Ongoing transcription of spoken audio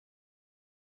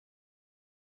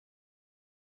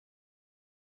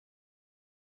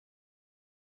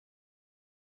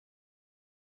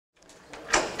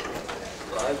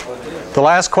The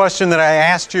last question that I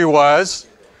asked you was,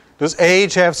 does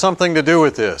age have something to do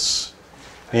with this?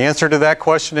 The answer to that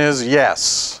question is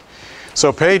yes.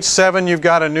 So page 7, you've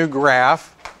got a new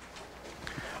graph.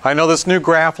 I know this new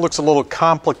graph looks a little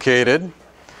complicated.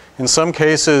 In some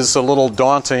cases, a little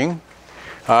daunting.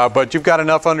 But you've got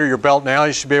enough under your belt now,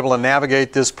 you should be able to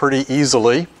navigate this pretty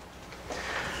easily.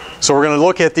 So we're going to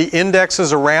look at the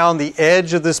indexes around the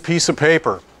edge of this piece of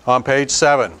paper on page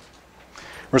 7.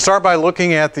 We'll start by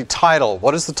looking at the title.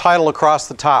 What is the title across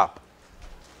the top?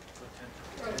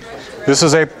 This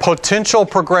is a potential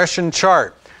progression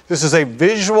chart. This is a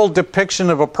visual depiction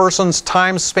of a person's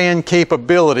time span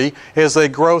capability as they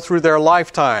grow through their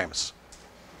lifetimes.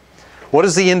 What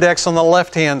is the index on the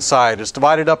left-hand side? It's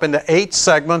divided up into 8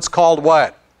 segments called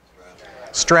what?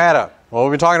 Strata. Well,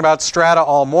 we've been talking about strata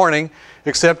all morning,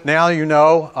 except now you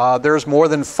know there's more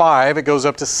than 5. It goes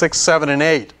up to 6, 7, and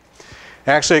 8.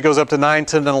 Actually, it goes up to 9,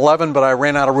 10, and 11, but I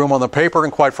ran out of room on the paper,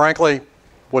 and quite frankly,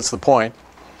 what's the point?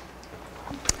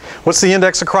 What's the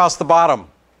index across the bottom?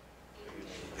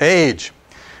 Age.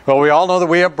 Well, we all know that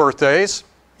we have birthdays.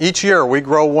 Each year we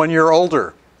grow 1 year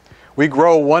older. We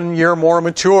grow 1 year more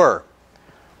mature.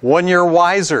 1 year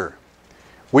wiser.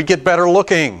 We get better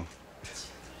looking.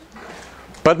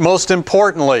 But most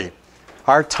importantly,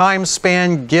 our time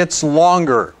span gets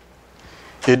longer.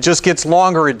 It just gets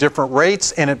longer at different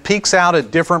rates, and it peaks out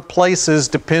at different places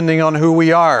depending on who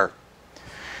we are.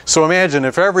 So imagine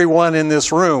if everyone in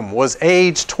this room was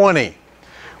age 20.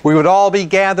 We would all be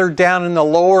gathered down in the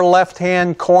lower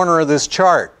left-hand corner of this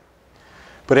chart.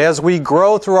 But as we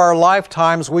grow through our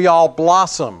lifetimes, we all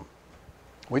blossom.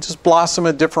 We just blossom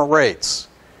at different rates.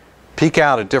 Peak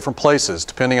out at different places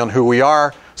depending on who we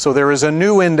are. So there is a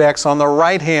new index on the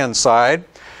right-hand side.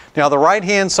 Now the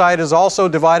right-hand side is also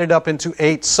divided up into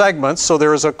 8 segments. So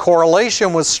there is a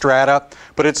correlation with strata,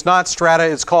 but it's not strata,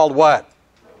 it's called what?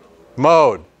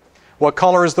 Mode. What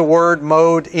color is the word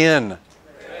mode in?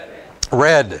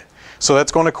 Red. So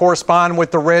that's going to correspond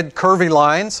with the red curvy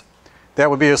lines. That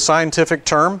would be a scientific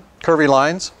term, curvy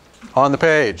lines, on the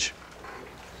page.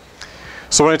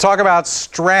 So when we talk about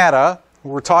strata,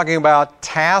 we're talking about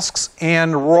tasks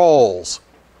and roles.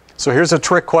 So here's a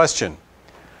trick question.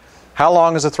 How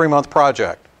long is a 3-month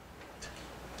project?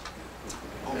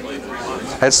 Only 3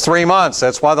 months. It's 3 months.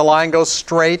 That's why the line goes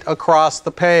straight across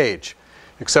the page.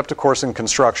 Except, of course, in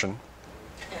construction.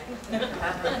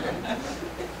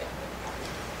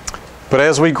 But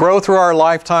as we grow through our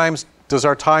lifetimes, does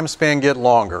our time span get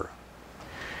longer?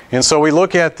 And so we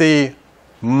look at the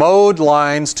mode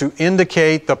lines to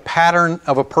indicate the pattern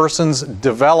of a person's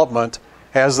development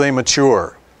as they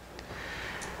mature.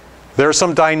 There are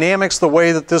some dynamics the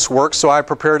way that this works, so I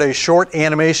prepared a short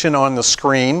animation on the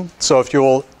screen. So if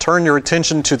you'll turn your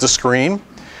attention to the screen,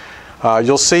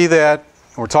 you'll see that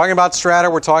we're talking about strata,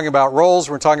 we're talking about roles,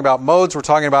 we're talking about modes, we're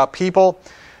talking about people.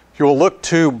 If you will look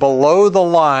to below the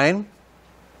line,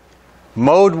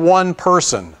 Mode 1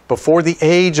 person before the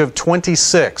age of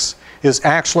 26 is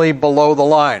actually below the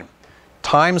line.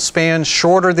 Time span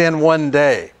shorter than 1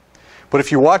 day. But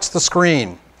if you watch the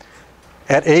screen,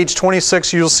 at age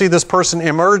 26 you'll see this person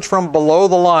emerge from below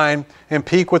the line and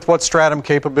peak with what stratum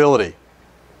capability?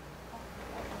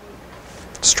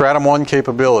 Stratum 1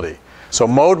 capability. So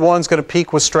Mode 1 is going to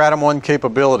peak with Stratum 1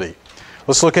 capability.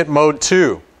 Let's look at Mode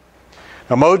 2.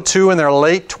 Now Mode 2 in their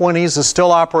late 20s is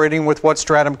still operating with what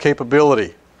stratum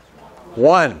capability?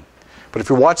 1. But if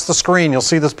you watch the screen, you'll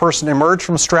see this person emerge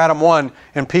from Stratum 1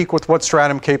 and peak with what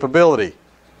stratum capability?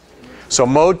 So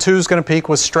Mode 2 is going to peak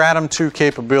with Stratum 2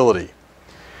 capability.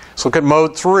 Let's look at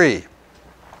Mode 3.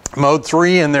 Mode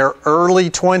 3 in their early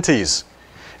 20s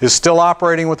is still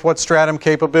operating with what stratum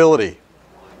capability?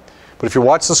 But if you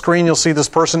watch the screen, you'll see this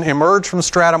person emerge from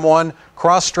Stratum 1,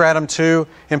 cross Stratum 2,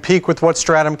 and peak with what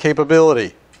stratum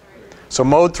capability? So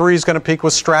Mode 3 is going to peak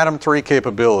with Stratum 3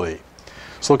 capability.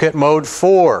 Let's look at Mode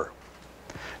 4.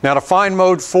 Now to find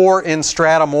Mode 4 in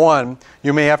Stratum 1,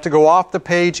 you may have to go off the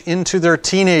page into their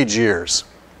teenage years.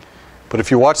 But if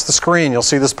you watch the screen, you'll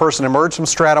see this person emerge from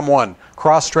Stratum 1,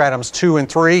 cross Stratums 2 and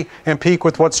 3, and peak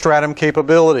with what stratum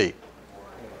capability?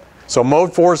 So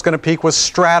Mode 4 is going to peak with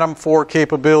Stratum 4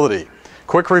 capability.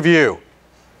 Quick review.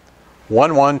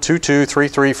 1, 1, 2, 2, 3,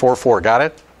 3, 4, 4. Got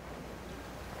it?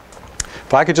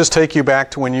 If I could just take you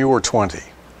back to when you were 20.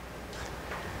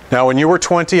 Now when you were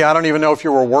 20, I don't even know if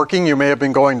you were working. You may have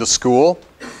been going to school.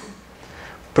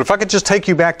 But if I could just take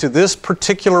you back to this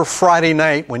particular Friday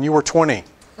night when you were 20.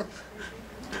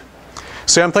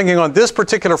 See, I'm thinking on this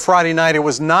particular Friday night, it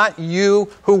was not you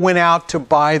who went out to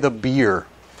buy the beer.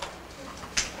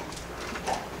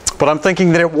 But I'm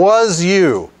thinking that it was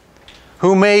you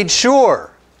who made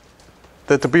sure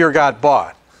that the beer got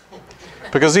bought.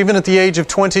 Because even at the age of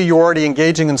 20, you're already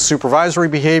engaging in supervisory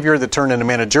behavior that turned into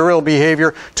managerial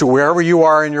behavior to wherever you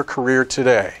are in your career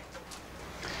today.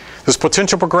 This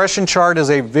potential progression chart is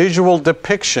a visual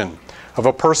depiction of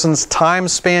a person's time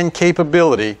span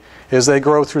capability as they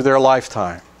grow through their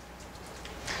lifetime.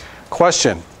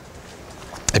 Question: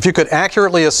 if you could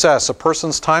accurately assess a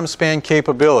person's time span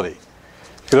capability,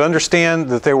 you could understand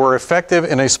that they were effective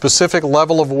in a specific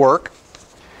level of work,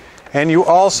 and you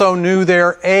also knew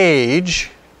their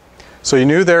age, so you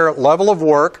knew their level of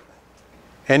work,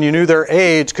 and you knew their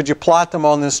age, could you plot them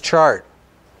on this chart?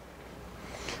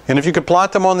 And if you could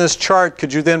plot them on this chart,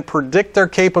 could you then predict their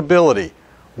capability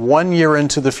 1 year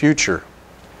into the future,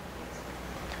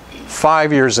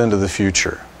 5 years into the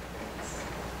future,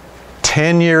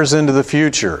 10 years into the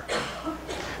future?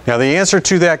 Now the answer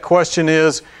to that question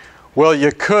is, well,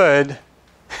 you could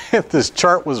if this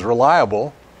chart was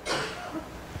reliable.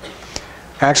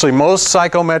 Actually, most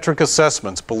psychometric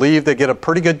assessments believe they get a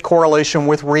pretty good correlation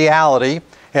with reality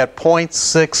at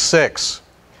 0.66.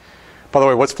 By the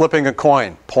way, what's flipping a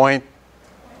coin?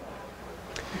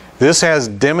 This has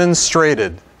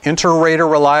demonstrated inter-rater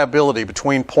reliability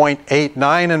between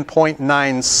 0.89 and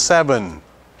 0.97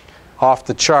 off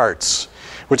the charts,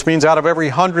 which means out of every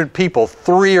 100 people,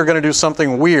 3 are going to do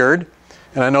something weird,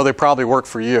 and I know they probably work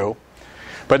for you,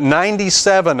 but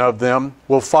 97 of them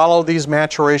will follow these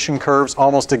maturation curves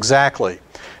almost exactly.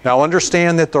 Now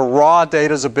understand that the raw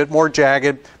data is a bit more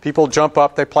jagged. People jump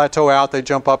up, they plateau out, they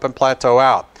jump up and plateau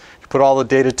out. You put all the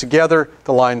data together,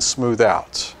 the lines smooth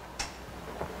out.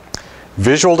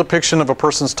 Visual depiction of a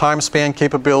person's time span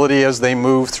capability as they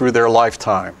move through their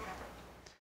lifetime.